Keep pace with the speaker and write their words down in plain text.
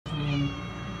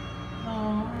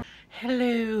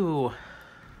Hello.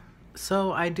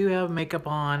 So I do have makeup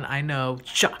on. I know,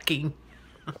 shocking.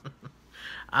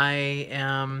 I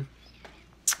am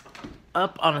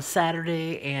up on a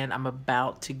Saturday and I'm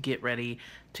about to get ready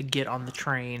to get on the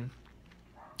train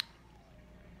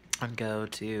and go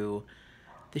to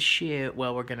the show.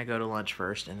 Well, we're gonna go to lunch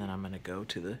first and then I'm gonna go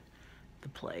to the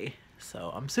play.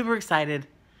 So I'm super excited.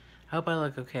 I hope I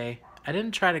look okay. I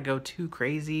didn't try to go too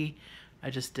crazy. I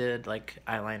just did like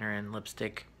eyeliner and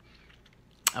lipstick.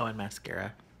 Oh, and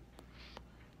mascara.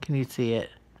 Can you see it?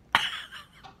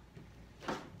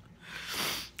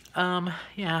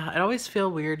 Yeah, I always feel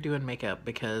weird doing makeup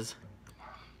because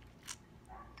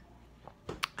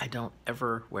I don't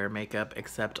ever wear makeup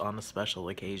except on a special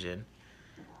occasion.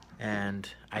 And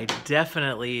I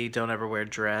definitely don't ever wear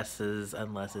dresses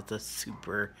unless it's a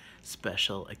super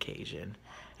special occasion.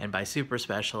 And by super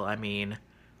special, I mean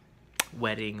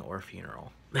wedding or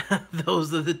funeral.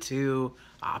 Those are the two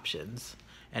options.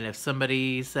 And if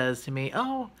somebody says to me,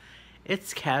 oh,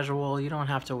 it's casual, you don't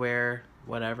have to wear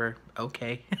whatever,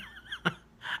 okay.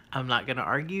 I'm not gonna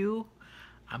argue.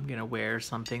 I'm gonna wear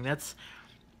something that's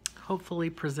hopefully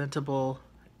presentable,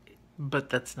 but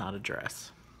that's not a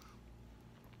dress.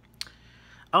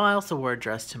 Oh, I also wore a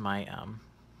dress to my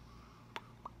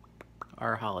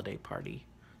our holiday party.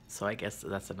 So I guess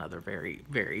that's another very,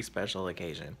 very special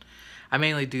occasion. I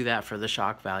mainly do that for the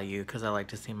shock value because I like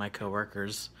to see my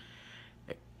coworkers'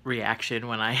 reaction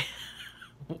when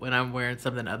when I'm wearing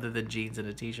something other than jeans and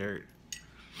a t-shirt.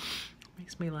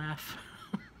 Makes me laugh.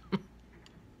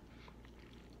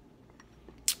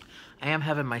 I am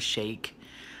having my shake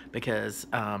because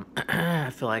I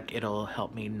feel like it'll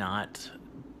help me not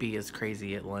be as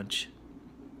crazy at lunch.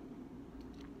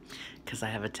 Because I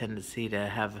have a tendency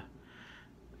to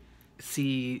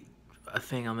see a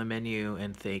thing on the menu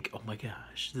and think, oh my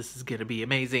gosh, this is gonna be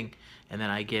amazing. And then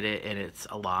I get it and it's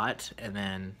a lot, and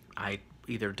then I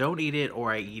either don't eat it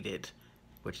or I eat it,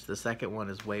 which the second one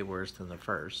is way worse than the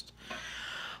first.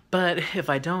 But if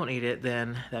I don't eat it,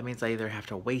 then that means I either have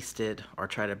to waste it or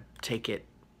try to take it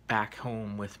back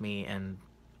home with me and...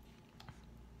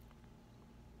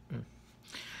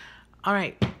 All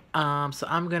right, so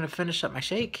I'm gonna finish up my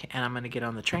shake and I'm gonna get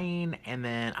on the train, and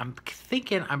then I'm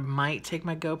thinking I might take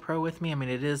my GoPro with me. I mean,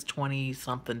 it is 20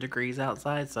 something degrees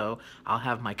outside, so I'll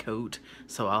have my coat,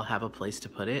 so I'll have a place to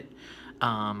put it.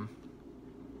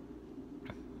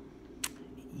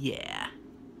 Yeah.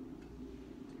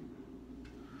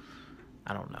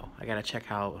 I don't know. I gotta check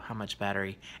how much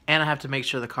battery. And I have to make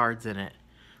sure the card's in it.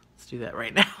 Let's do that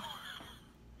right now.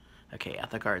 Okay, yeah,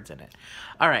 the card's in it.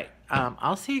 All right,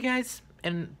 I'll see you guys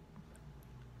in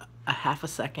a half a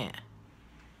second.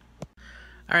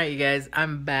 All right, you guys,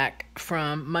 I'm back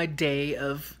from my day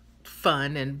of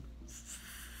fun and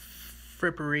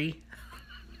frippery.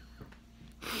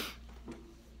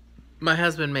 My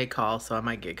husband may call, so I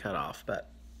might get cut off, but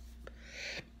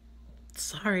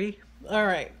sorry. All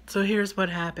right, so here's what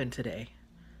happened today.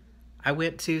 I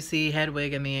went to see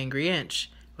Hedwig and the Angry Inch.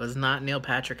 It was not Neil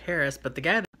Patrick Harris, but the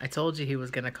guy that I told you he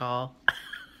was gonna call.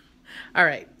 All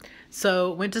right,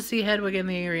 so went to see Hedwig and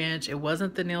the Angry Inch. It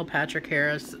wasn't the Neil Patrick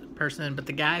Harris person, but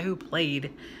the guy who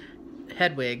played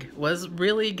Hedwig was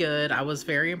really good. I was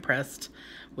very impressed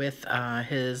with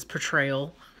his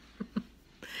portrayal.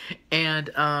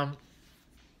 And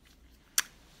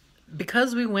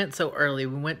because we went so early,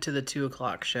 we went to the 2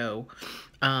 o'clock show.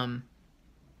 The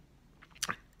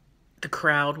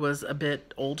crowd was a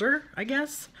bit older, I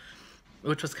guess,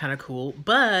 which was kind of cool.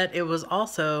 But it was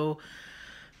also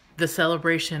the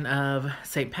celebration of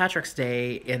St. Patrick's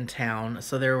Day in town.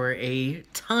 So there were a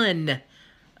ton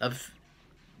of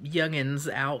youngins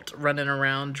out running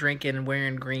around, drinking,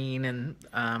 wearing green, and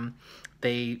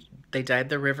they dyed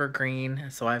the river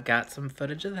green. So I've got some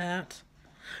footage of that.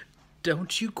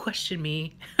 Don't you question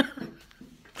me.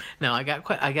 No, I got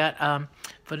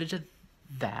footage of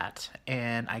that,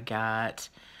 and I got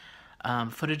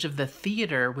footage of the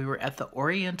theater. We were at the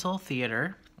Oriental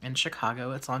Theater in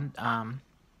Chicago. It's on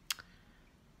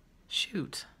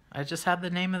shoot, I just had the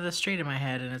name of the street in my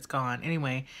head and it's gone.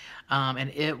 Anyway,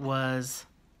 and it was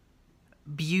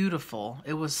beautiful.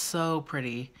 It was so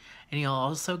pretty. And you'll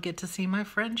also get to see my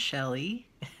friend Shelly.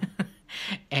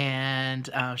 And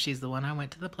she's the one I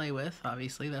went to the play with.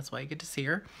 Obviously, that's why you get to see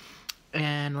her.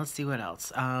 And let's see what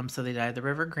else. So they dyed the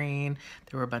river green.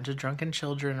 There were a bunch of drunken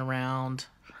children around.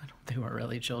 They weren't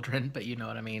really children, but you know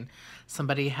what I mean.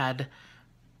 Somebody had...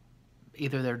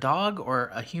 either their dog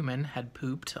or a human had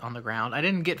pooped on the ground. I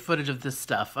didn't get footage of this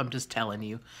stuff. I'm just telling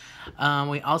you.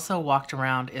 We also walked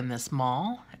around in this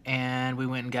mall and we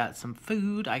went and got some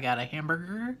food. I got a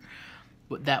hamburger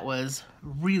that was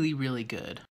really, really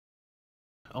good.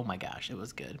 Oh my gosh, it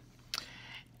was good.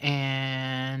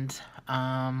 And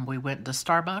we went to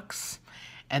Starbucks,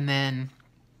 and then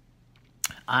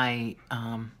I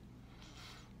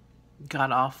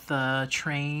got off the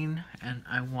train and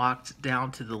I walked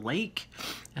down to the lake,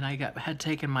 and I had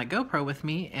taken my GoPro with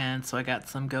me, and so I got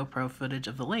some GoPro footage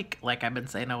of the lake like I've been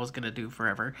saying I was gonna do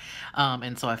forever.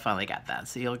 And so I finally got that,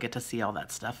 so you'll get to see all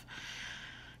that stuff.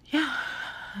 Yeah.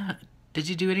 Did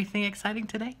you do anything exciting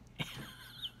today?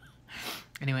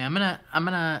 Anyway, I'm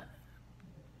gonna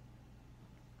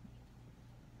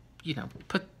you know,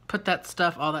 put that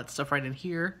stuff, all that stuff right in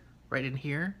here.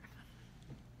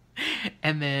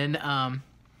 And then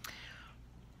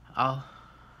I'll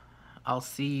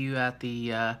see you at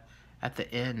the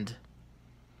end.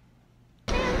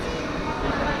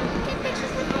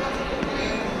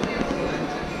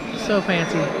 So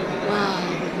fancy.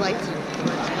 Wow, the lights are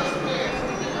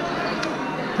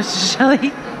gorgeous.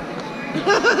 Shelly.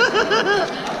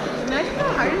 Imagine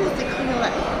how hard it is to clean a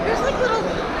light. There's like little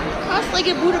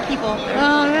cross-legged Buddha people.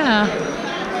 Oh yeah.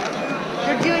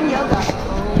 They're doing yoga.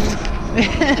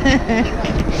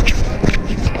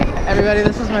 Everybody,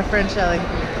 this is my friend Shelly.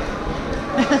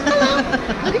 Hello.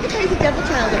 Look at the crazy devil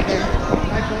child up there.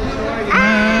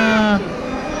 Ah.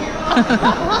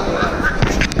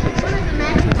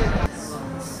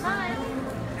 Hi.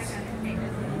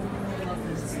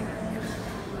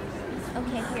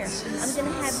 Okay, here. I'm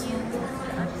gonna have you go to the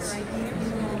usher right here.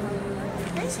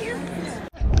 Right here.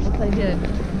 Yes, I did.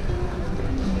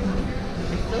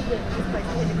 Still good. Just like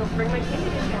I had to go bring my candy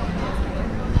in now.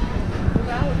 Move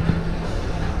out.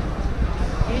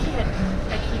 Usually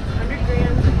I keep 100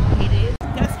 grams of paydays.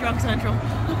 That's drug central.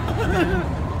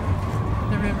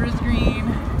 The river is green.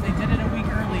 They did it a week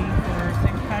early for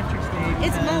St. Patrick's Day.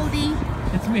 It's moldy.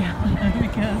 It's me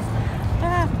because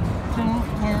don't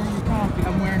wear your coffee.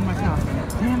 I'm wearing my coffee.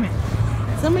 Damn it.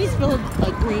 Somebody spilled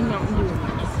a green Mountain Dew in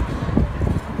this.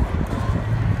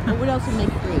 And what else would make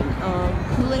it green?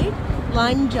 Kool-Aid,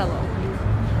 lime, Jello.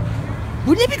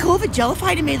 Wouldn't it be cool if it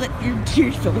jellified and made like your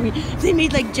tears filling me? If they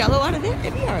made like Jello out of it,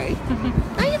 it'd be alright.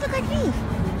 Now you look like me.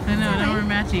 I know. Now we're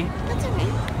matchy. That's alright.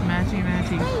 Matchy.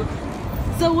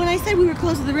 Right. So when I said we were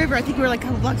close to the river, I think we were like a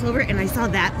couple blocks over, and I saw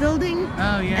that building.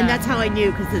 Oh yeah. And that's how I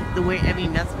knew, because the way, I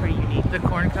mean, that's pretty unique. The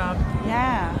corn cob.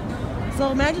 Yeah.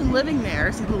 So imagine living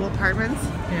there, some little apartments,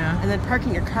 Yeah. and then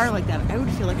parking your car like that. I would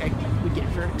feel like I would get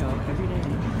vertigo every day.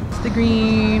 It's the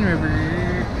Green River.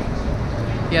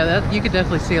 Yeah, that you could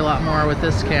definitely see a lot more with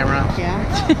this camera. Yeah.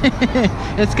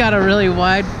 It's got a really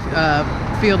wide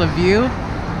field of view.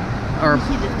 Or You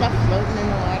see the stuff floating in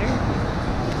the water?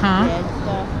 huh? Dead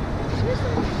stuff. There's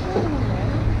no floating in the water.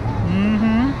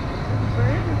 Mm-hmm.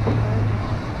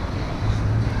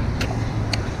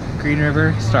 Green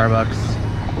River, Starbucks.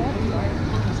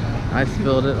 I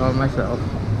spilled it on myself.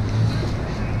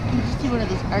 You just see one of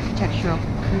those architectural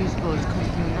cruise boats come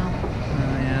through now.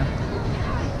 Oh yeah.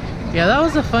 Yeah, that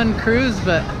was a fun cruise,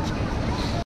 but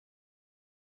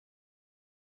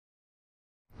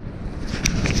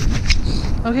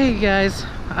okay, guys,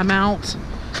 I'm out.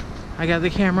 I got the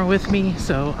camera with me,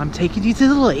 so I'm taking you to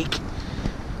the lake.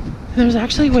 There's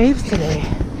actually waves today.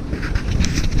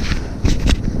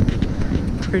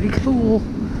 Pretty cool.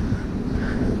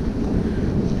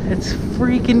 It's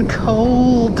freaking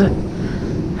cold,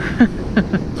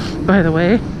 by the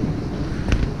way.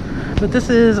 But this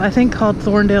is, I think, called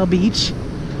Thorndale Beach.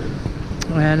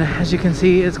 And as you can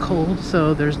see, it's cold,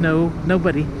 so there's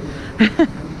nobody.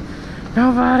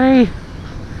 Nobody.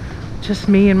 Just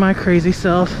me and my crazy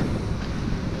self.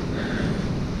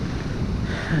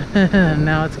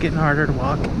 Now it's getting harder to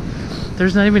walk.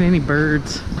 There's not even any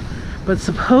birds. But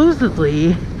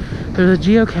supposedly, there's a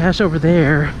geocache over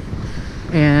there.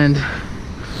 And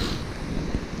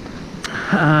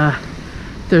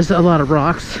there's a lot of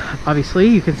rocks, obviously,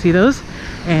 you can see those,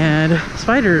 and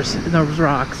spiders in those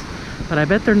rocks, but I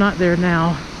bet they're not there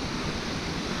now.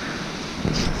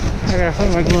 I gotta put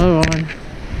my glove on.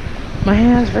 My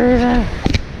hand's freezing.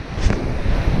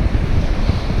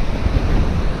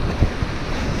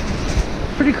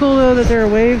 Pretty cool though that there are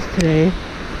waves today.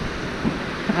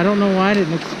 I don't know why I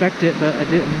didn't expect it, but I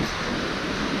didn't.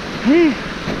 Hey.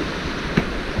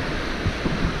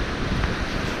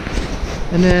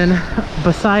 And then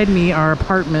beside me are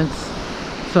apartments,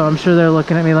 so I'm sure they're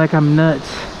looking at me like I'm nuts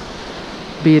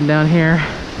being down here.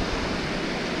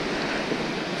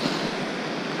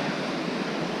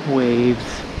 Waves.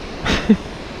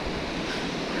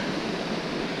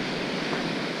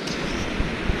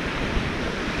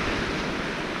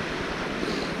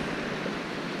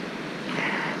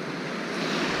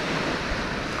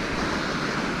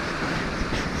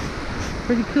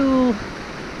 Pretty cool.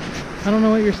 I don't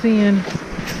know what you're seeing.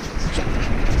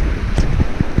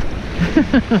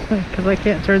 because I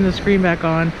can't turn the screen back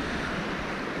on.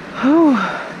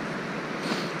 Oh.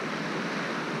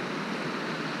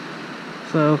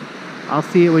 So I'll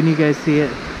see it when you guys see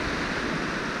it.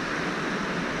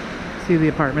 See the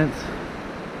apartments.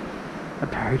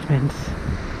 Apartments.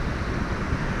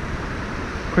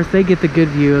 Of course, they get the good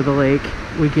view of the lake.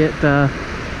 We get the,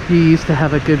 you used to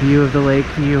have a good view of the lake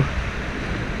view.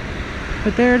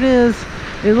 But there it is.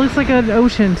 It looks like an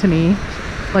ocean to me.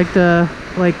 Like the,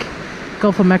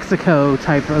 Gulf of Mexico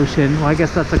type ocean. Well, I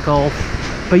guess that's a gulf.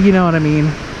 But you know what I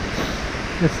mean.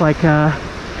 It's like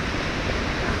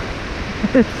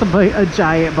it's a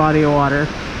giant body of water,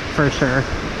 for sure.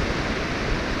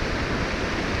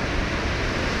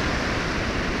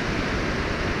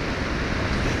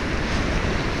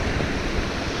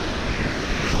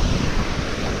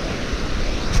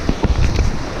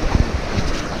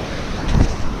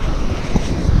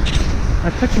 I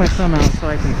took my thumb out so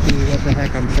I can see what the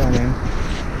heck I'm filming.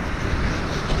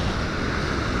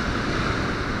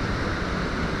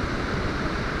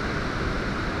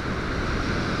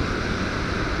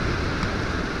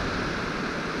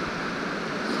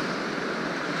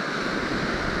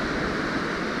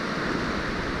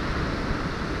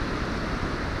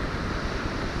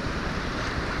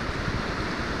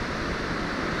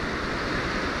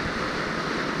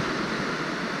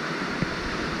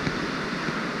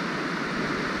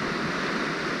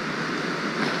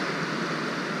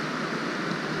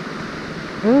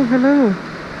 Oh, hello.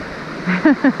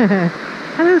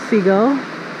 Hello, seagull.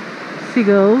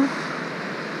 Seagulls.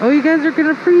 Oh, you guys are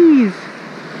gonna freeze.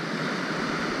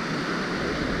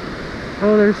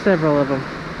 Oh, there's several of them.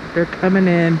 They're coming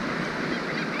in.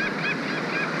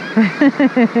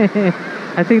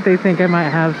 I think they think I might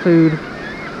have food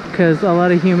because a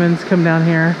lot of humans come down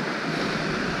here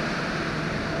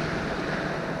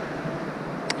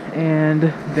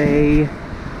and they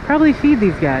probably feed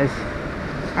these guys.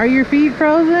 Are your feet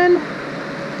frozen?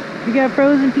 You got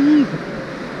frozen feet.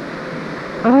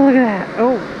 Oh, look at that.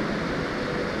 Oh.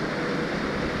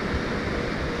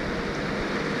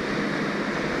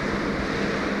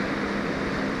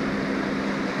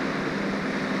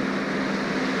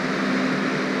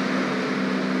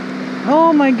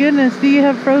 Oh my goodness, do you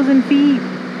have frozen feet?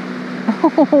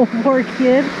 Oh, poor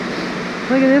kid.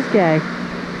 Look at this guy.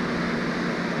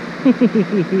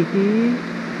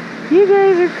 You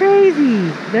guys are crazy.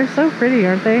 They're so pretty,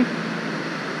 aren't they?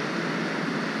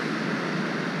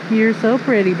 You're so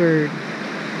pretty, bird.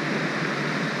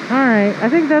 Alright, I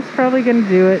think that's probably going to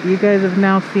do it. You guys have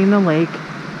now seen the lake.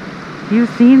 You've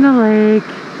seen the lake.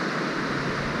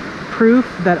 Proof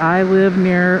that I live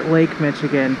near Lake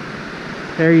Michigan.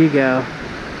 There you go.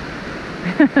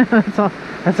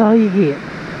 That's all you get.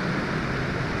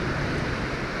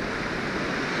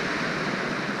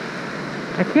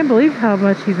 I can't believe how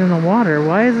much he's in the water.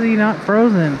 Why is he not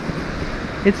frozen?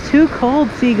 It's too cold,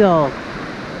 seagull.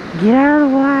 Get out of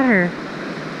the water.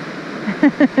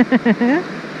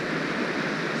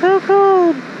 So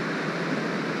cold.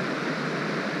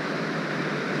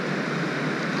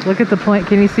 Look at the plane.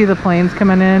 Can you see the planes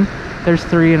coming in? There's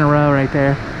 3 in a row right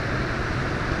there.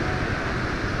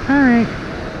 Alright.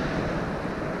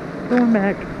 Going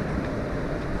back.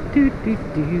 Do do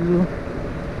do.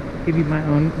 Give you my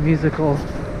own musical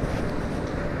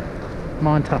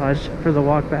montage for the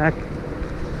walk back.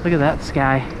 Look at that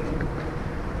sky.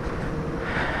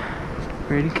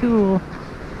 Pretty cool.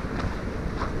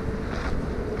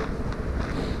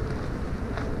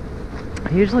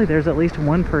 Usually there's at least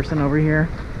one person over here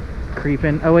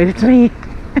creeping. Oh wait, it's me.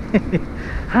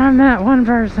 I'm that one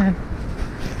person.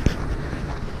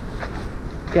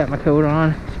 Got my coat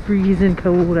on. It's freezing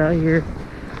cold out here.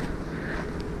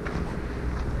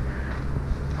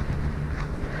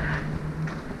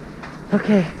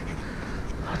 Okay,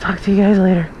 I'll talk to you guys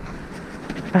later.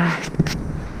 Bye.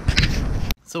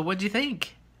 So what'd you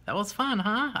think? That was fun,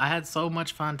 huh? I had so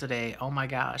much fun today. Oh my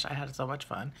gosh, I had so much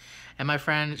fun. And my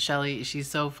friend Shelly, she's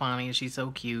so funny. She's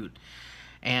so cute.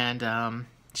 And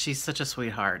she's such a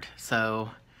sweetheart. So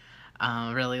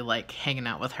really like hanging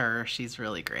out with her. She's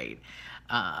really great.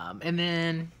 And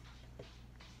then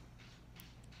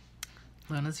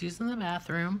Luna's using the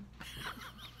bathroom.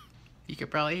 You could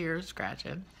probably hear her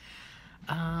scratching.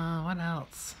 What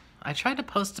else? I tried to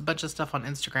post a bunch of stuff on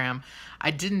Instagram.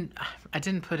 I didn't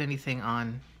put anything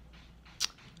on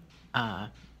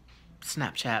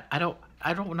Snapchat. I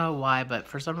don't know why, but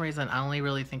for some reason I only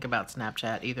really think about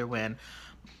Snapchat either when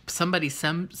somebody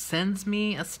sends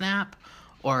me a snap,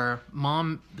 or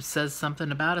mom says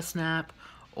something about a snap,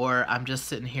 or I'm just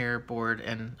sitting here bored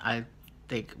and I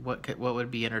think what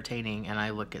would be entertaining, and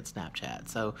I look at Snapchat.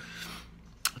 So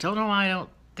I don't know why I don't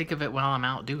think of it while I'm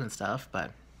out doing stuff,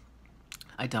 but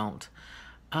I don't.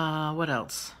 What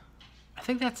else? I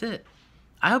think that's it.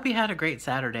 I hope you had a great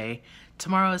Saturday.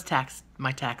 Tomorrow is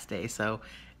my tax day, so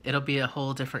it'll be a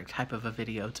whole different type of a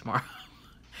video tomorrow.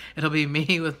 It'll be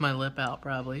me with my lip out,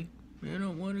 probably. I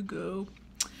don't want to go.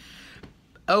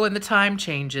 Oh, and the time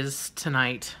changes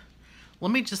tonight.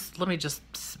 Let me just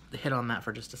hit on that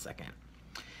for just a second.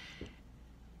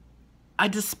 I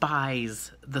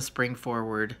despise the spring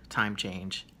forward time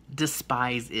change.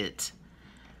 Despise it.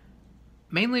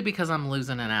 Mainly because I'm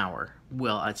losing an hour.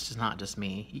 Well, it's just not just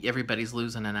me. Everybody's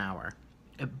losing an hour.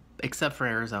 Except for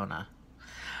Arizona.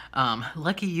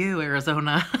 Lucky you,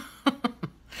 Arizona.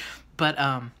 But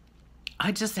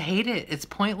I just hate it. It's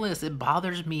pointless. It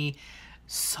bothers me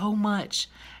so much.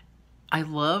 I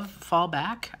love fall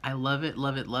back. I love it,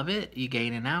 love it, love it. You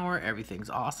gain an hour. Everything's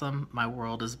awesome. My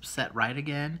world is set right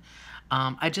again.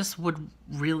 I just would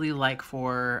really like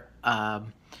for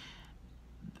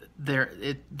there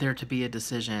to be a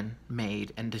decision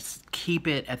made and just keep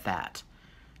it at that.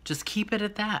 Just keep it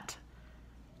at that.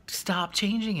 Stop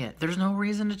changing it. There's no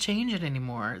reason to change it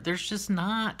anymore. There's just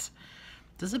not.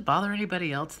 Does it bother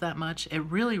anybody else that much? It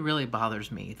really, really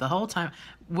bothers me the whole time.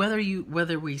 Whether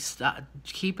we stop,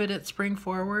 keep it at spring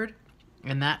forward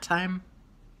in that time,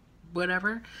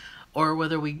 whatever, or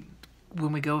whether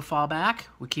when we go fall back,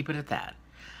 we keep it at that.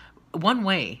 One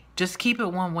way. Just keep it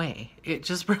one way. It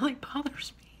just really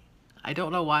bothers me. I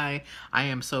don't know why I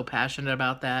am so passionate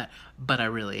about that, but I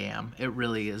really am. It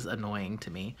really is annoying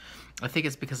to me. I think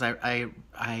it's because I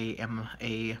am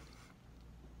a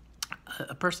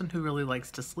person who really likes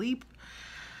to sleep.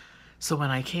 So when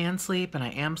I can sleep and I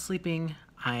am sleeping,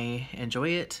 I enjoy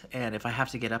it. And if I have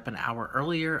to get up an hour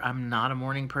earlier, I'm not a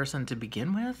morning person to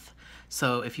begin with.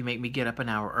 So if you make me get up an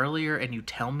hour earlier and you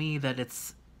tell me that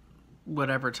it's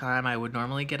whatever time I would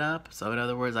normally get up. So in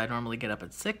other words, I normally get up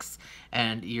at 6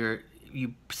 and you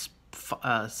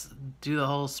do the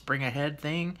whole spring ahead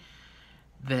thing,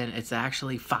 then it's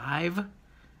actually 5.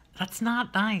 That's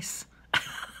not nice.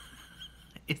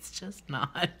 It's just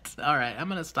not. All right, I'm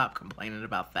going to stop complaining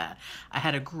about that. I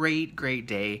had a great, great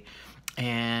day,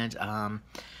 and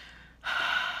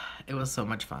it was so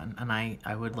much fun, and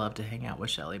I would love to hang out with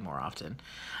Shelly more often.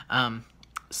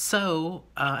 So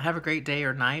have a great day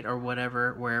or night or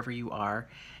whatever, wherever you are,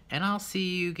 and I'll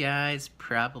see you guys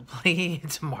probably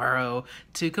tomorrow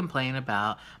to complain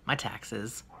about my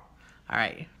taxes. All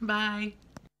right, bye.